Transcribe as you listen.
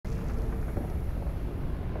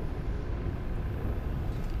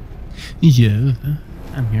Yeah,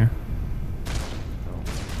 I'm here.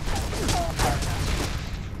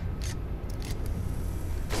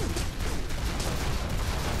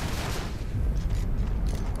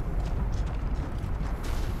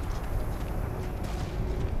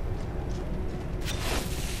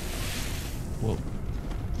 Whoa.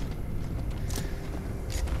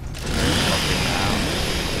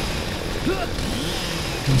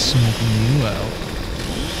 I'm smoking you out.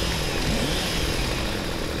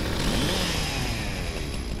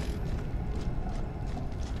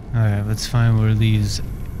 Alright, let's find where these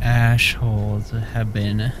ash holes have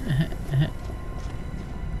been.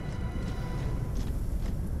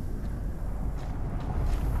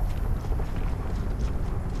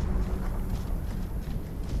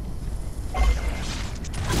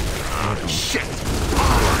 Shit!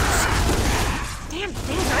 Damn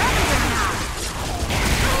things are everywhere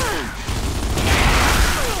now.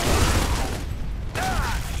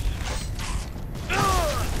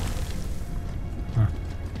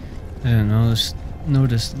 I didn't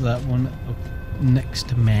notice that one up next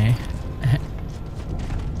to me.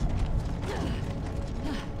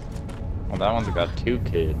 Well, that one's got 2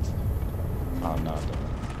 kids. Oh, no.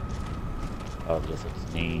 Oh, just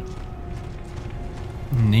its knee.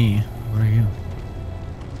 Knee, where are you?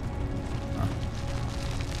 Oh.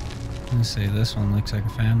 I'm gonna say this one looks like a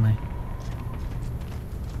family.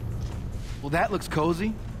 Well, that looks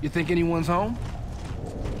cozy. You think anyone's home?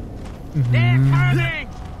 They're coming!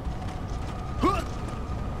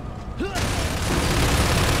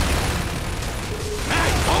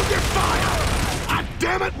 Hey, hold your fire! Ah,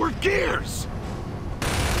 damn it, we're gears!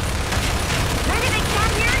 Maybe they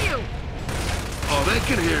can't hear you! Oh, they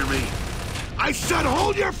can hear me. I said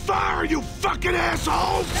hold your fire, you fucking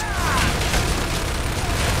assholes!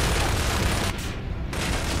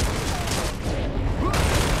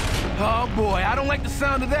 Oh boy, I don't like the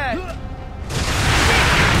sound of that.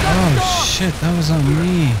 Oh shit, that was on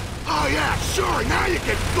me. Oh yeah, sure, now you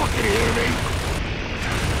can fucking hear me.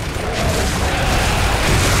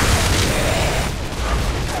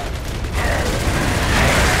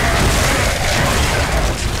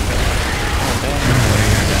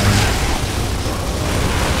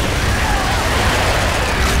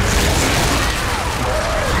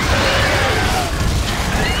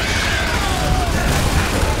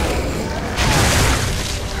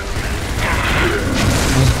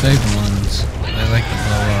 Big ones, they like to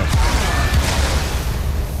blow up.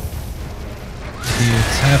 If you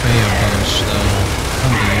tap A a bunch, they'll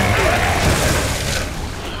come to you.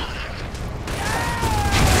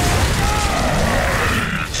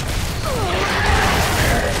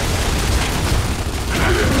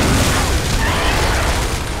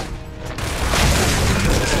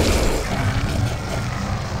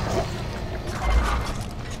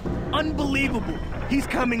 Unbelievable. He's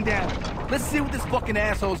coming down. Let's see what this fucking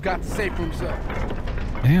asshole's got to say for himself.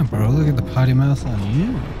 Damn, bro, look at the potty mouth on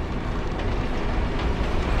you.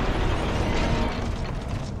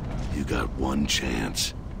 You got one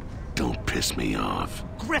chance. Don't piss me off.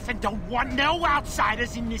 Griffin don't want no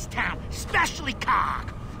outsiders in this town, especially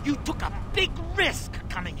Cog. You took a big risk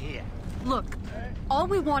coming here. Look, all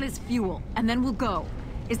we want is fuel, and then we'll go.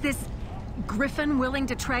 Is this Griffin willing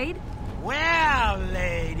to trade? Well,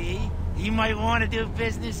 lady, he might want to do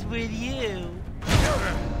business with you.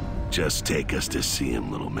 Just take us to see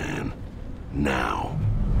him, little man. Now.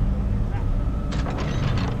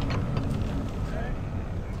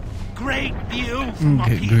 Great view from up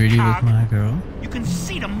Get here, greedy Cog. with my girl. You can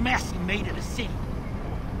see the mess he made of the city.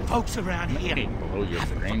 Folks around here Blow your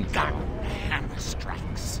haven't brains forgotten out. the hammer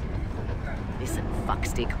strikes. Listen,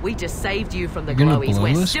 fuckstick, we just saved you from the You're gonna glowies. blow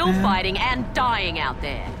We're this, still man? fighting and dying out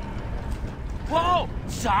there. Whoa!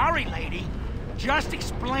 Sorry, lady. Just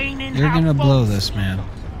explaining You're how gonna blow folks- this, man.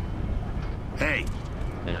 Hey,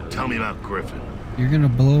 tell me about Griffin. You're gonna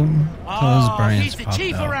blow him till his brains he's the popped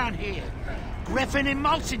chief out. around here. Griffin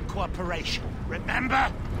Emulsion Corporation. Remember?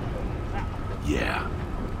 Yeah.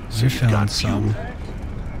 You're you feeling got some. fuel.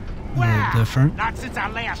 A little different. Not since our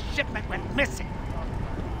last shipment went missing.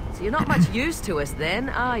 So you're not much use to us then,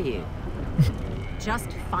 are you? Just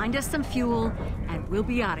find us some fuel, and we'll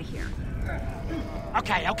be out of here.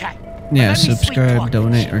 Okay. Yeah, Let me sleep subscribe, talking.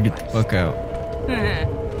 donate, or get the fuck out.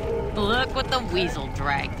 Look what the weasel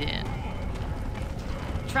dragged in.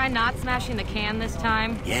 Try not smashing the can this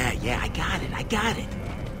time. Yeah, I got it.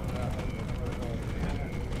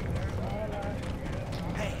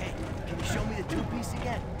 Hey, can you show me the two-piece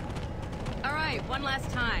again? All right, one last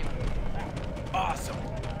time. Awesome.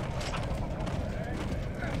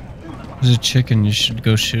 There's a chicken, you should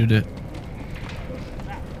go shoot it.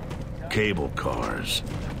 Cable cars.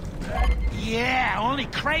 Yeah, only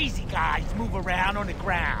crazy guys move around on the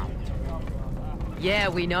ground. Yeah,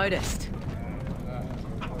 we noticed.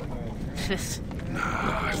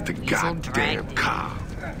 Nah, it's the Weasel goddamn dragged car.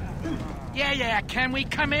 Yeah, can we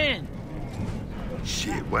come in?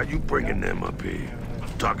 Shit, why you bringing them up here?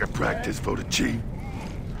 Target practice for the chief?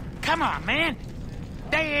 Come on, man.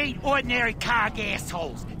 They ain't ordinary cog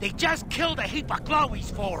assholes. They just killed a heap of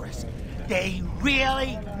glowies for us. They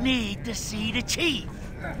really need to see the chief.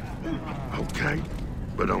 Okay,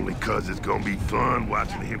 but only 'cause it's gonna be fun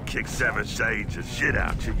watching him kick 7 shades of shit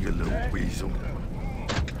out you, you little weasel.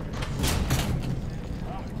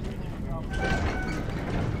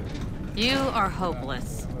 You are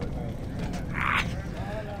hopeless.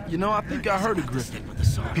 You know, I think I heard of Griffin.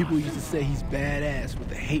 People used to say he's badass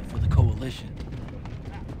with a hate for the Coalition.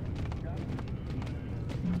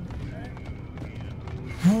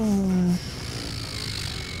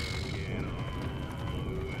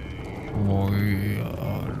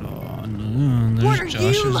 What are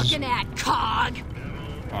you looking at, Cog?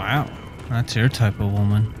 Wow, that's your type of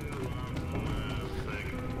woman.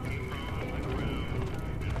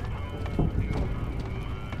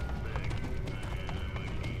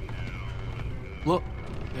 Look,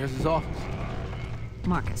 there's his office.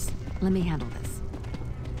 Marcus, let me handle this.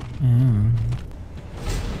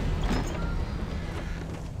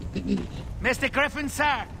 Mr. Griffin,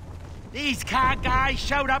 sir. These cog guys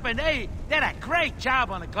showed up and they did a great job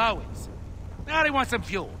on the glowies. Now they want some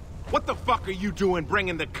fuel. What the fuck are you doing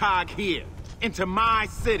bringing the cog here? Into my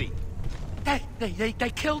city? They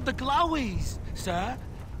killed the glowies, sir.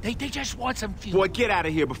 They just want some fuel. Boy, get out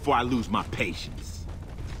of here before I lose my patience.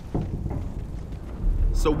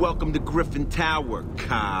 So welcome to Griffin Tower,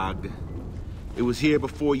 cog. It was here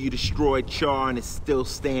before you destroyed Char and it's still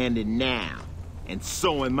standing now. And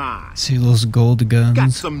so am I. See those gold Got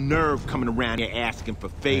guns? some nerve coming around here asking for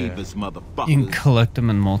favors, motherfuckers. You can collect them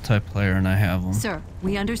in multiplayer, and I have them. Sir,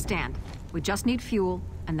 we understand. We just need fuel,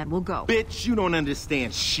 and then we'll go. Bitch, you don't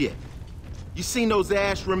understand shit. You seen those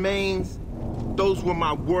ash remains? Those were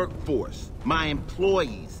my workforce, my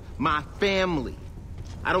employees, my family.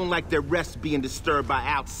 I don't like their rest being disturbed by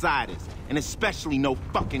outsiders, and especially no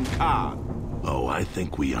fucking cog. Oh, I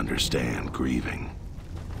think we understand grieving.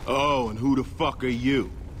 Oh, and who the fuck are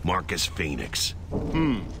you? Marcus Phoenix.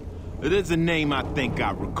 It is a name I think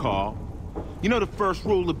I recall. You know the first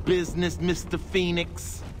rule of business, Mr.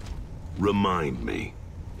 Phoenix? Remind me.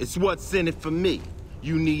 It's what's in it for me.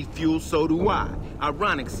 You need fuel, so do I.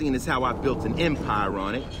 Ironic seeing as how I built an empire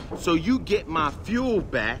on it. So you get my fuel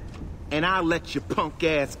back, and I'll let your punk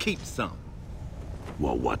ass keep some.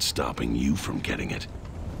 Well, what's stopping you from getting it?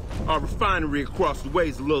 Our refinery across the way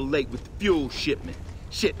is a little late with the fuel shipment.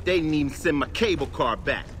 Shit, they didn't even send my cable car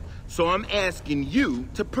back. So I'm asking you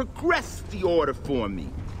to progress the order for me.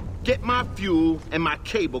 Get my fuel and my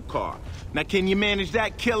cable car. Now can you manage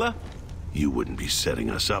that, killer? You wouldn't be setting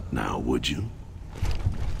us up now, would you?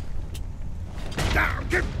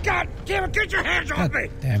 God damn it, get your hands off me!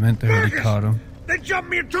 Damn it, they already Marcus! caught him. They jumped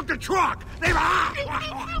me and took the truck! They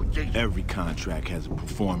Every contract has a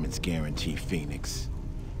performance guarantee, Phoenix.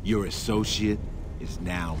 Your associate is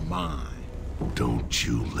now mine. Don't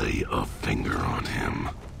you lay a finger on him.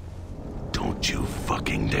 Don't you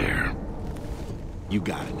fucking dare. You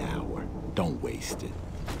got an hour. Don't waste it.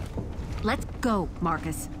 Let's go,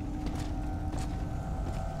 Marcus.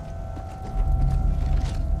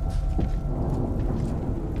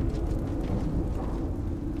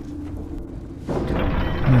 I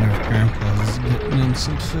wonder if Grandpa's getting in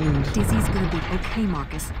some food. Dizzy's gonna be okay,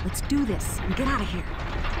 Marcus. Let's do this and get out of here.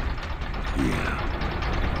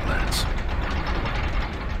 Yeah, let's.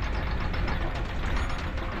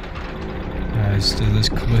 Guys, do this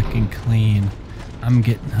quick and clean. I'm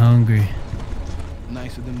getting hungry.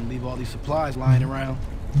 Nice of them to leave all these supplies lying around.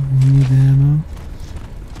 Need ammo.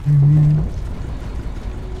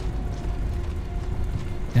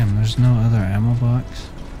 Damn, there's no other ammo box.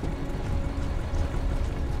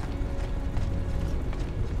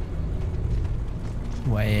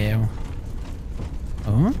 Wow.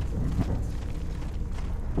 Oh?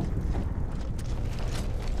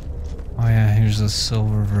 Oh yeah, here's a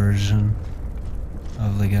silver version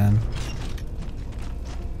of the gun.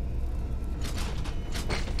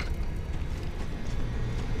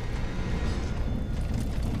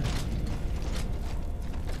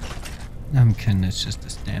 I'm kidding, it's just a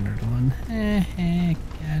standard one.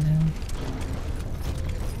 Got him.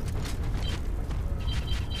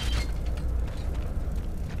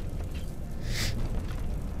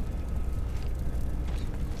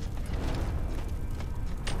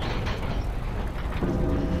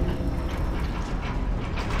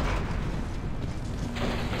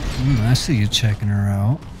 I see you checking her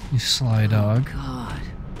out, you sly dog. God.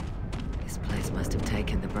 This place must have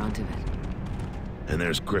taken the brunt of it. And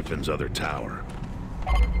there's Griffin's other tower.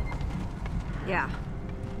 Yeah.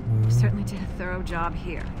 We certainly did a thorough job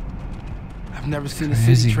here. I've never seen a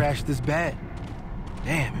Crazy. city trash this bad.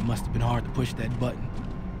 Damn, it must have been hard to push that button.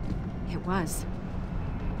 It was.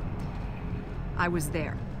 I was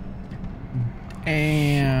there.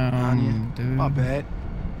 Damn, dude. My bad.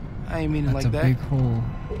 I ain't mean it That's like a that. big hole.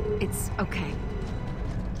 It's okay.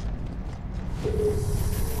 You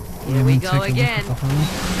Here we wanna go take a look again. at the hole?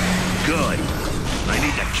 Good. I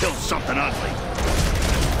need to kill something ugly.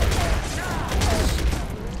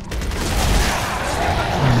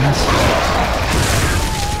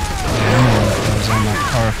 On that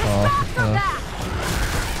car fall.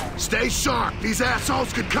 Stay sharp. These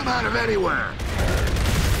assholes could come out of anywhere.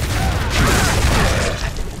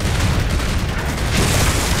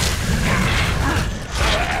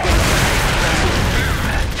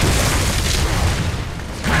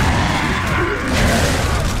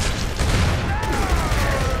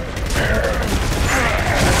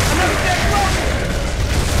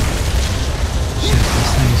 Shit,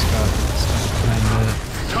 this thing's got stuff behind it.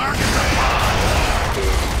 Target the bomb.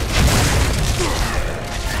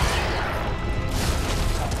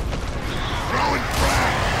 Throwing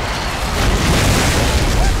frag.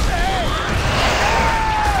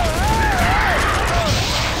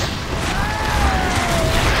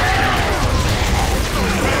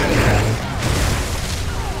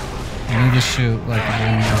 I need to shoot like a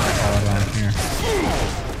little more fall down here.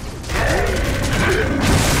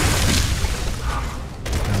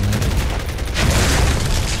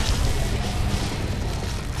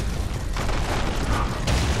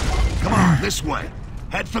 Come on, this way.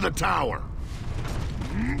 Head for the tower.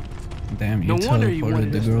 Damn, you No wonder he teleported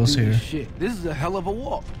wanted the us to girls do here. this shit. This is a hell of a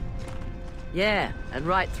walk. Yeah, and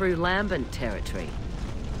right through Lambent territory.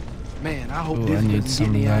 Man, I hope Ooh, I this need doesn't some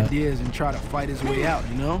get any of that. ideas and try to fight his way out,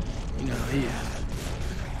 you know? You know, yeah.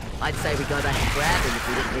 I'd say we go back and grab him if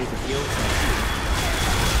we didn't leave the fuel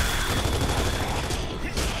tank.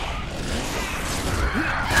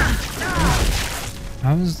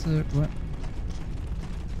 How is the what?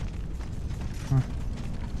 Huh.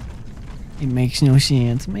 It makes no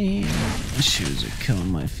sense, man. The shoes are killing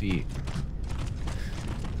my feet.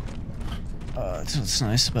 That's what's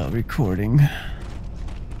nice about recording.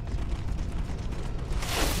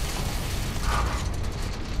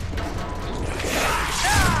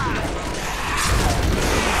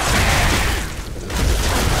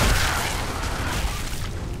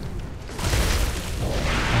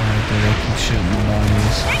 Shooting the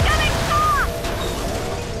bodies.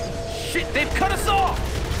 Shit, they've cut us off!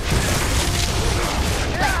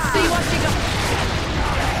 Let's see what you got.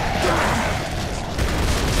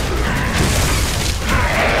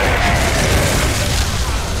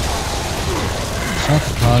 Shut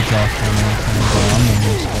the pods off for me. I'm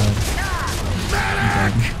almost dead.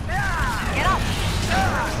 I'm dead. Get up.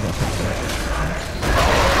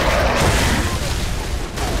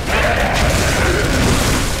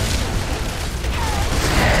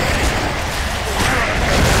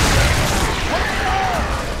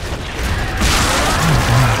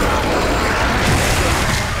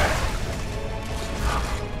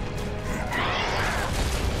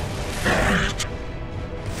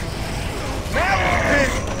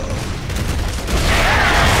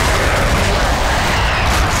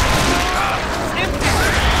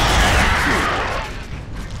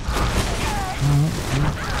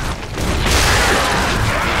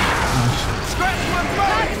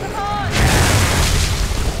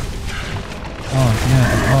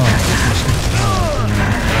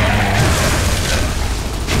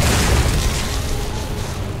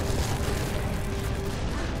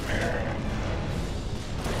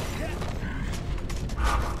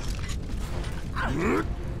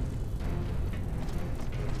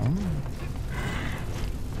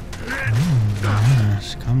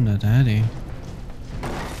 Yes, come to daddy.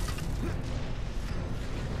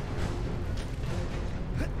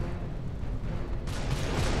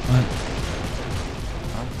 What?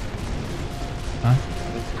 Huh?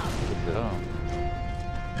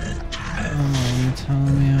 Oh, you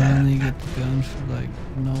telling me I only get the gun for like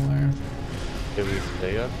nowhere? Did we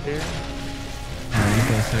stay up here? Oh, we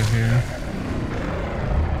go through here.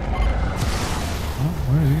 Oh,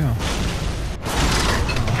 where do we go?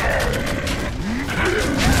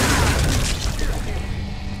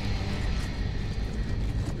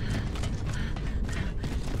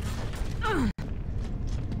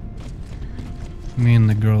 Me and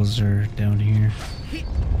the girls are down here.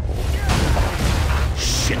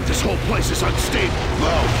 Shit, this whole place is unstable.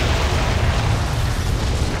 Move!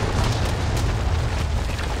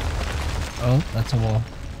 Oh, that's a wall.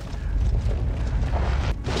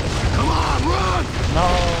 Come on, run! No!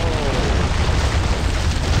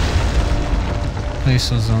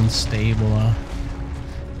 Place was unstable.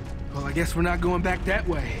 Well, I guess we're not going back that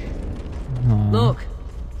way. Look,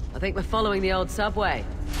 I think we're following the old subway.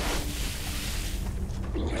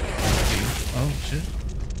 Oh shit.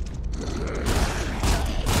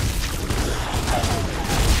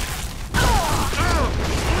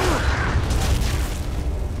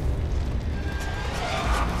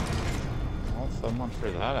 Well, so much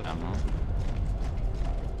for that ammo.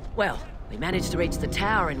 Well, we managed to reach the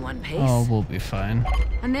tower in one piece. Oh, we'll be fine.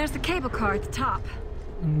 And there's the cable car at the top.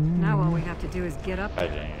 Now all we have to do is get up I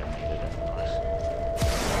there. didn't even need it anymore.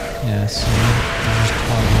 Yeah, see? There's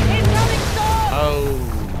pod on it.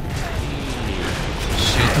 Oh!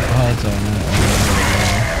 Shoot the pods on it.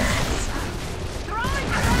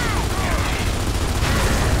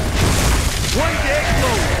 One dead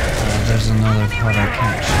close. There's another pod I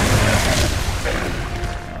can't shoot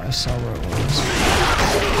at. I saw where it was.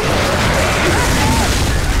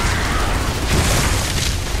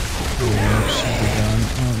 Yeah, should be done.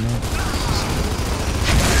 Oh no.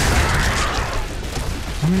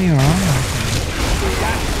 How many are on?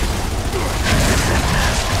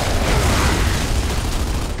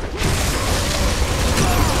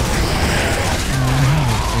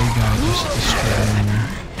 Big guy just destroying me.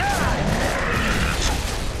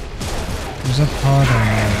 There's a pod on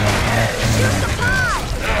there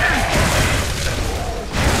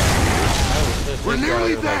that We're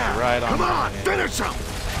nearly like, there! right Come on, finish him! I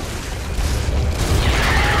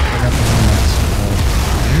got the one that's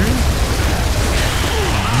here?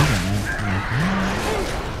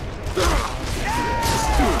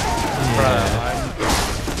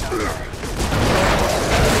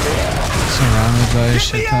 Surrounded by a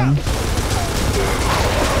shit ton.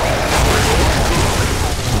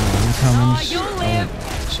 I'm coming. Yeah,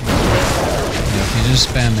 if you just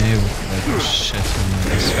spam A with like a shit ton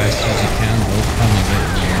as fast as you can, they'll come and get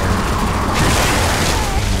you more.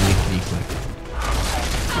 Leaky quick.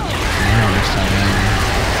 Yeah, next time.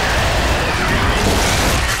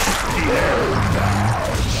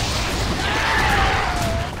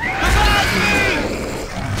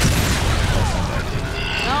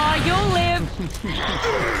 Oh, you'll live.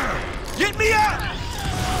 Get me up!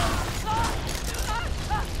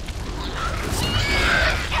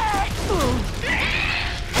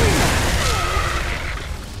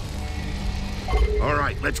 All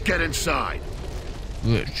right, let's get inside.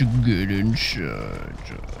 Let's get inside,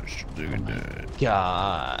 Josh. Look at that.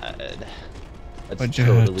 God. Let's But you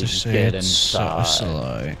totally have to say get it's inside.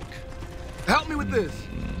 sauce-like. Help me with this.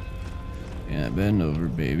 Yeah, bend over,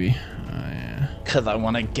 baby. Oh, yeah. Cause I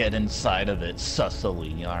want to get inside of it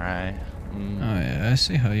sussily, alright? Oh, yeah, I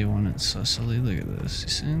see how you want it sussily. Look at this. You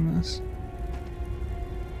seeing this?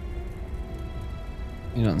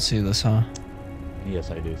 You don't see this, huh?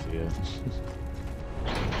 Yes, I do see it.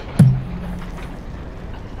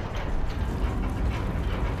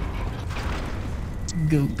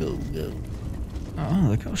 Go, go, go. Oh,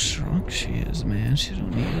 look how strong she is, man. She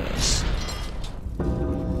don't need us.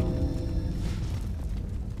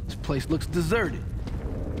 This place looks deserted.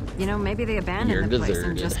 You know, maybe they You're abandoned the place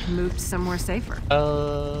and deserted. just moved somewhere safer.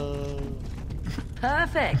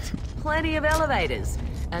 Perfect. Plenty of elevators.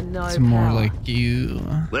 And no It's more power. like you.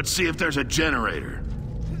 Let's see if there's a generator.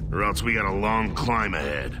 Or else we got a long climb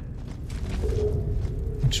ahead.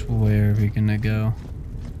 Which way are we gonna go?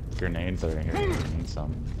 Grenades are here. We need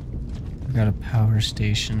some. We got a power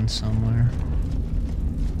station somewhere.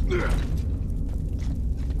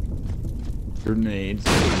 Grenades.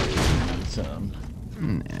 We need some.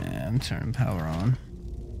 Nah, I'm turning power on.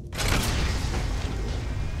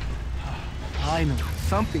 Finally,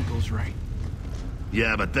 something goes right.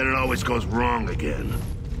 Yeah, but then it always goes wrong again.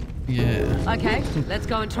 Yeah. Okay, let's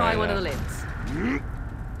go and try one of the lifts.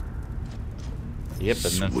 Yep, and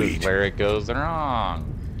this Sweet. is where it goes wrong.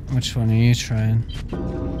 Which one are you trying?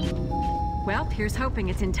 Well, here's hoping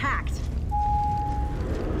it's intact.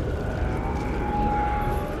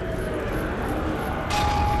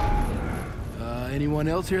 Anyone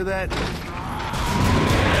else hear that?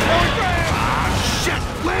 Ah, shit!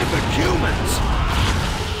 Land the humans!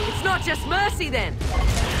 It's not just Mercy then.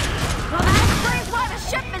 Well, that explains why the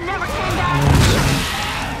shipment never came back.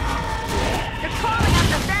 They're crawling up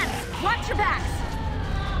the fence. Watch your backs.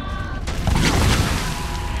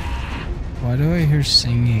 Why do I hear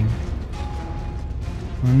singing?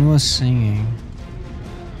 When was singing?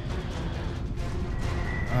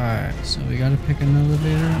 Alright, so we gotta pick an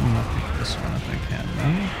elevator. I'm gonna pick this one if I can,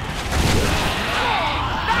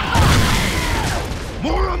 though.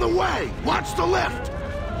 More on the way! Watch the lift!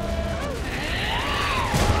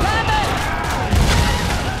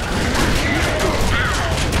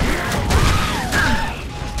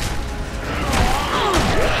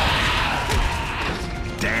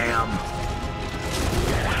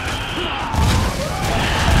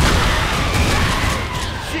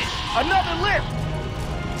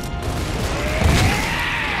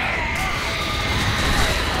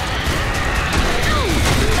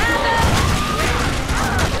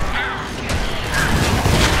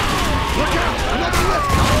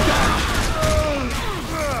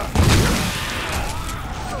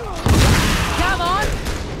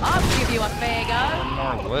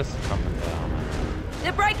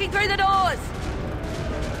 They're breaking through the doors!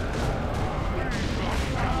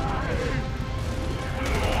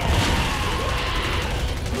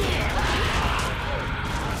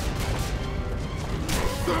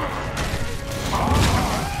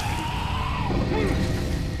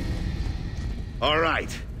 All right,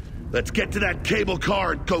 let's get to that cable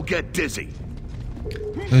car and go get Dizzy.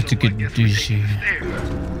 Let's get Dizzy.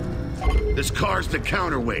 This car's the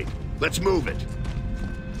counterweight. Let's move it.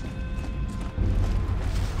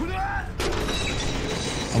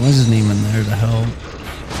 I wasn't even there to help.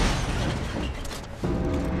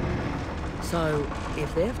 So,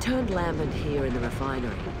 if they've turned Lambert here in the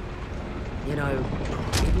refinery, you know,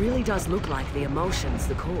 it really does look like the emotion's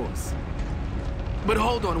the cause. But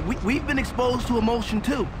hold on, we've been exposed to emotion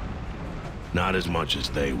too. Not as much as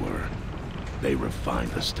they were. They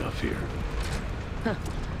refined the stuff here. Huh.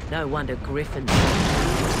 No wonder Griffin...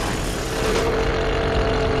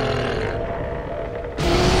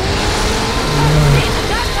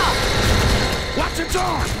 Watch its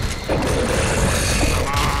arm! Come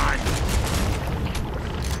on!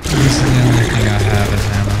 This is the only thing I have is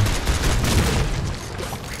ammo.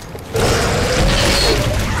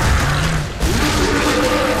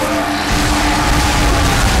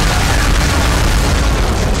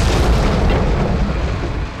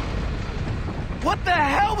 What the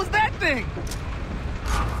hell was that thing?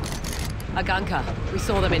 A gunker. We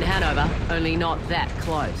saw them in Hanover, only not that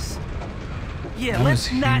close. Yeah, That let's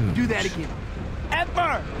was not huge. do that again.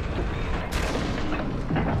 Ever!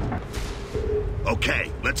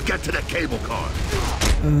 Okay, let's get to the cable car.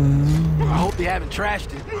 I hope they haven't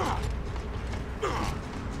trashed it.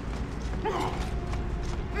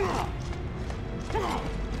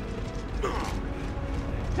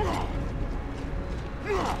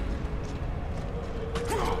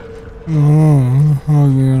 Oh,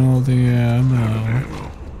 I'll get all the ammo.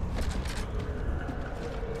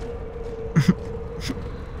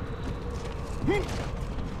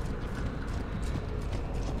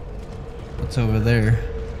 What's over there?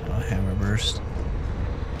 Oh, hammer burst.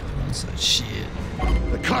 What's that shit?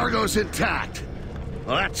 The cargo's intact.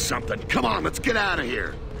 Well, that's something. Come on, let's get out of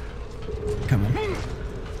here. Come on.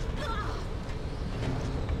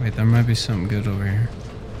 Wait, there might be something good over here.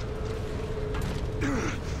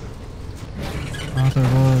 Oh,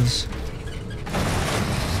 there was.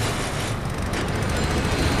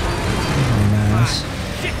 Nice.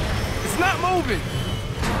 Shit! It's not moving!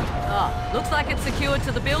 Oh, looks like it's secured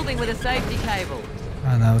to the building with a safety cable.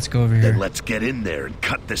 Alright, now let's go over Then here. let's get in there and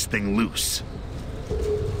cut this thing loose.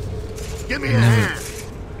 Give me a No. hand.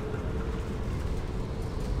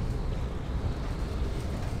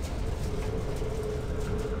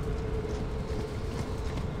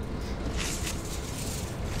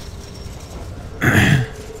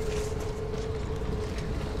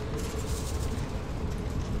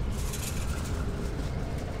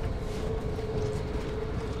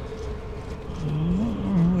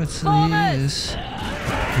 What's Thomas! this?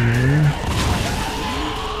 Here.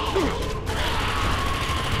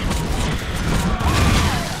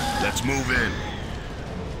 Let's move in.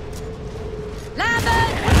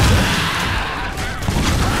 Lambert!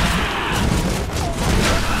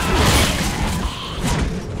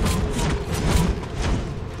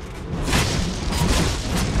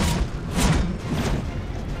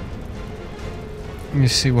 Let me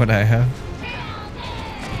see what I have.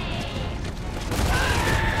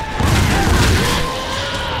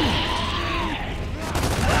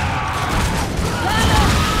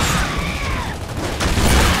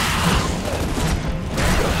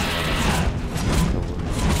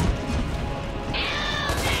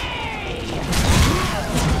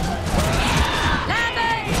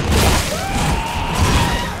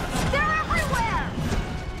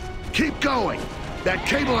 Keep going. That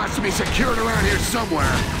cable has to be secured around here somewhere.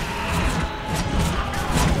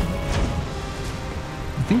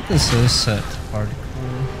 I think this is set to particle.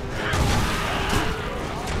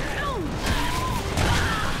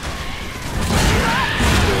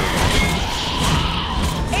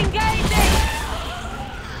 Engaging!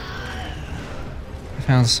 I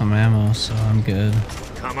found some ammo, so I'm good.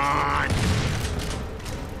 Come on.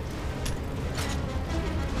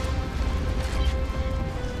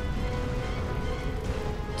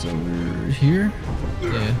 It's over here?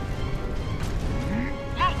 Yeah.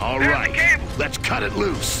 All right, let's cut it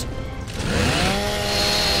loose.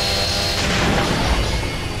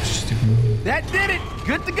 Stupid. That did it!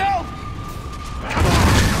 Good to go!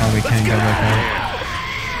 Oh, we can't go back out.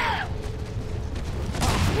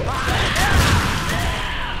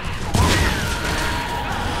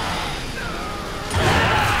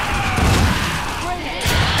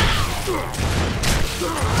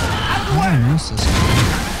 miss this guy.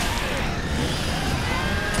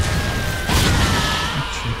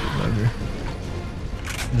 Tricky bugger.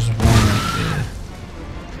 There's one right there.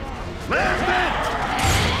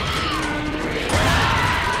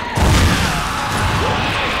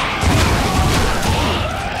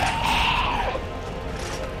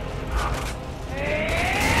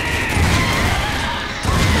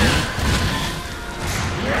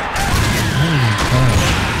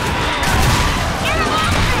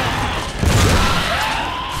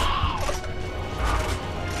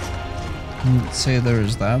 I didn't say there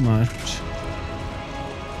was that much.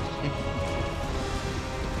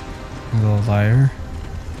 A little liar.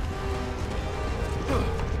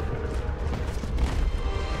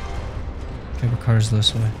 Cable car's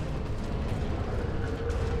this way.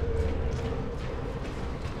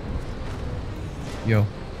 Yo.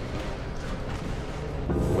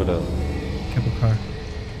 What up? Cable car.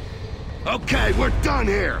 Okay, we're done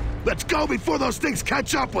here. Let's go before those things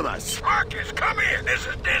catch up with us. Marcus, come here. This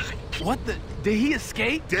is Dizzy. What the? Did he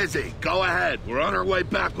escape? Dizzy, go ahead. We're on our way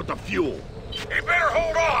back with the fuel. You better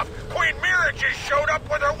hold off. Queen Mira just showed up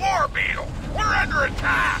with her war beetle. We're under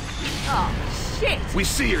attack. Oh, shit! We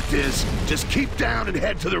see her, Diz. Just keep down and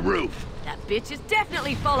head to the roof. That bitch is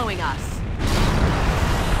definitely following us.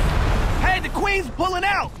 Hey, the Queen's pulling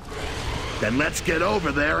out! Then let's get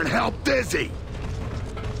over there and help Dizzy.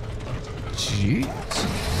 Jeez.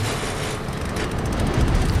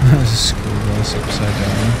 This school bus upside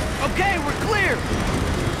down. Okay, we're clear!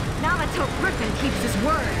 Now let's hope Griffin keeps his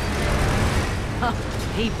word. Huh,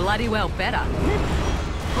 he bloody well better.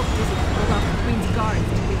 Hope Dizzy can hold off the Queen's guards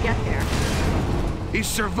until we get there. He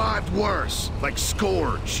survived worse, like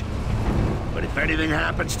Scourge. But if anything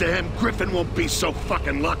happens to him, Griffin won't be so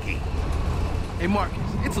fucking lucky. Hey, Marcus,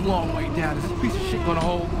 it's a long way down. Is this piece of shit gonna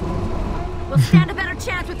hold? We'll stand a better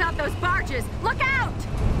chance without those barges. Look out!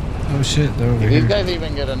 Oh shit, they're over Did here. these guys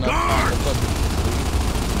even get enough time to put...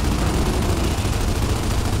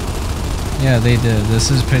 Yeah, they did. This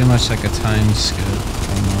is pretty much like a time skip,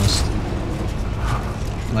 almost.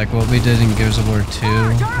 Like what we did in Gears of War 2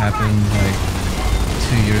 happened like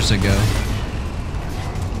 2 years ago.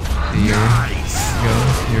 A year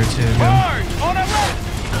or two ago. On our left!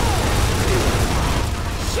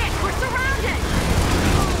 Shit, we're surrounded!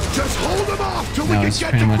 Just hold him off till we Now can it's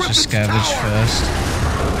get pretty to much a Griffin's scavenge tower. fest.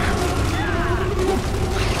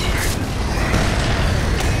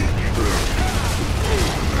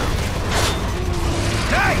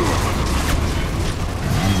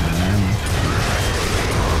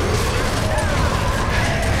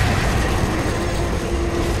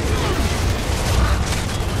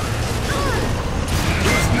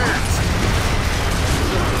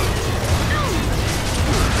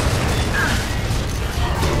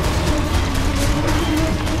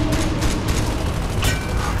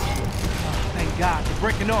 Thank God, they're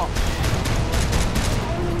breaking off.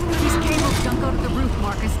 These cables don't go to the roof,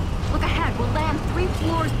 Marcus. Look ahead, we'll land 3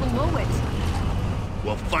 floors below it.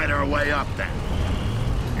 We'll fight our way up then.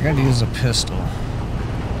 I gotta use a pistol.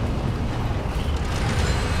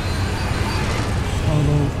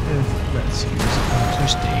 Although, if that seems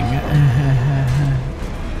interesting.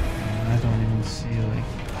 I don't even see, like,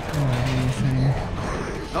 anything.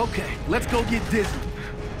 Okay, let's go get Dizzy.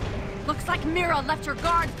 Looks like Mira left her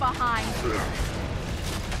guards behind.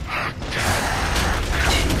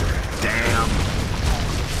 Damn.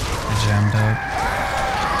 I jammed up.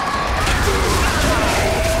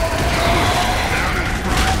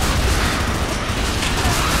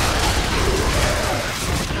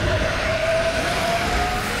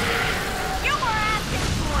 You were asking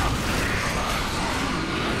for it!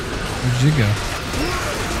 Where'd you go?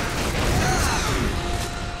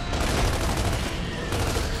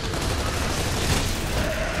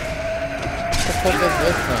 What the fuck is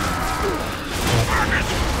this thing?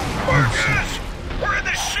 Marcus! We're in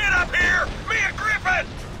the shit up here! Me and Griffin!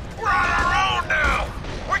 We're on our own now!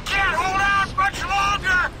 We can't hold out much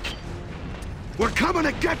longer! We're coming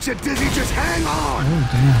to get you, Dizzy. Just hang on. Oh,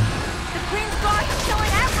 damn. The Queen's guards are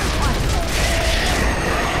killing everyone!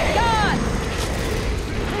 God!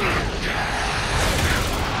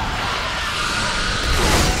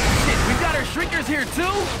 Shit, we got our shrinkers here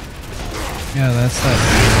too? Yeah, that's that.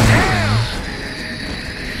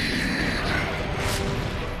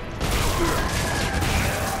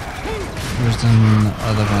 There's an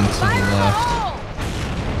other one to the left.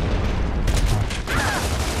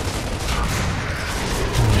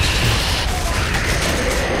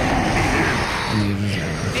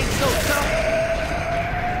 Ain't so tough.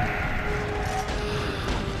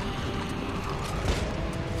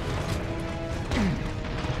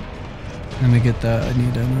 Let me get that. I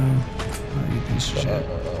need ammo. Oh, you piece of shit.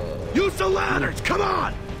 Use the ladders, come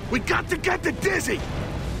on! We got to get to Dizzy!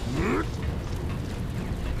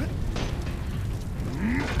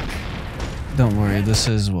 Don't worry, this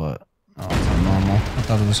is what? Oh, it's not normal. I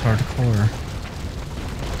thought it was hardcore.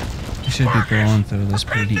 You should be going through this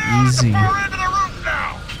pretty easy.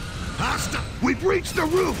 We've reached the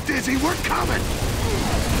roof, Dizzy, we're coming!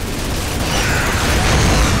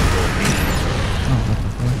 Oh, what the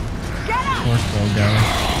fuck? Forkball guy.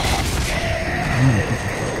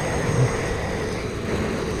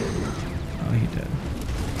 Oh, he did.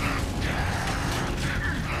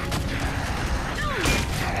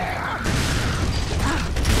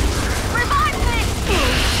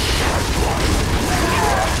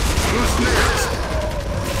 Who's next?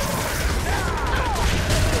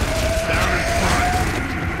 Down in front.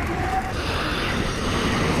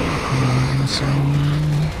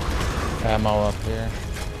 Ammo up here.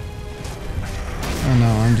 Oh no,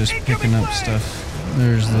 I'm just picking up stuff.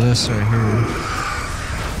 There's this right here.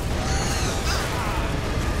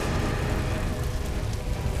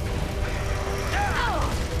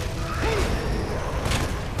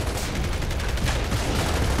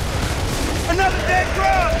 Another dead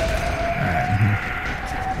grub!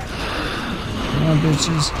 Come on,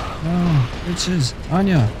 bitches. No, bitches.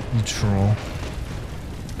 Anya, you troll.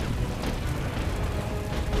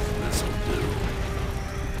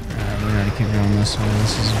 Alright, we gotta keep going this way.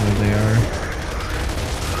 This is where they are.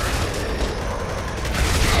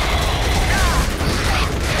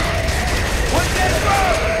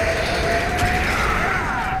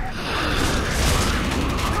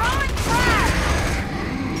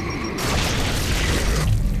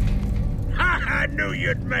 I knew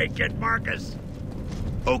you'd make it, Marcus.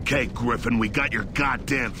 Okay, Griffin, we got your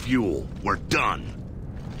goddamn fuel. We're done.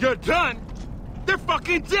 You're done? They're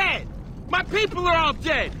fucking dead! My people are all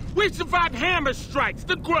dead! We survived hammer strikes,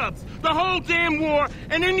 the grubs, the whole damn war,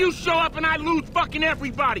 and then you show up and I lose fucking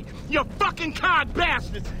everybody! You fucking cog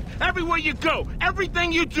bastards! Everywhere you go,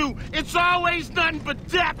 everything you do, it's always nothing but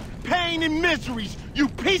death, pain, and miseries, you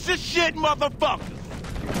piece of shit motherfuckers!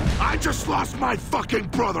 I just lost my fucking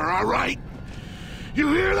brother, all right?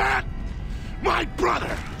 You hear that? My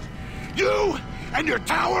brother! You and your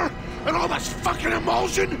tower and all this fucking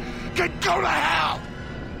emulsion can go to hell!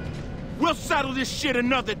 We'll settle this shit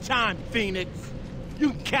another time, Phoenix.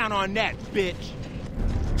 You can count on that, bitch.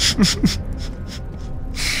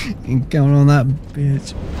 You can count on that,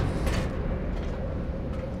 bitch.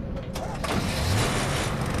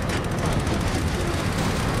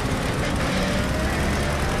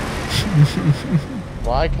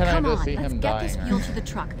 Why can't Come I just on, see let's him get dying? this fuel to the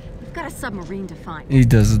truck. We've got a submarine to find. He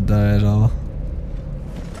doesn't die at all.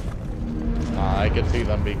 I could see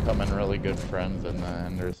them becoming really good friends in the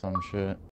end or some shit.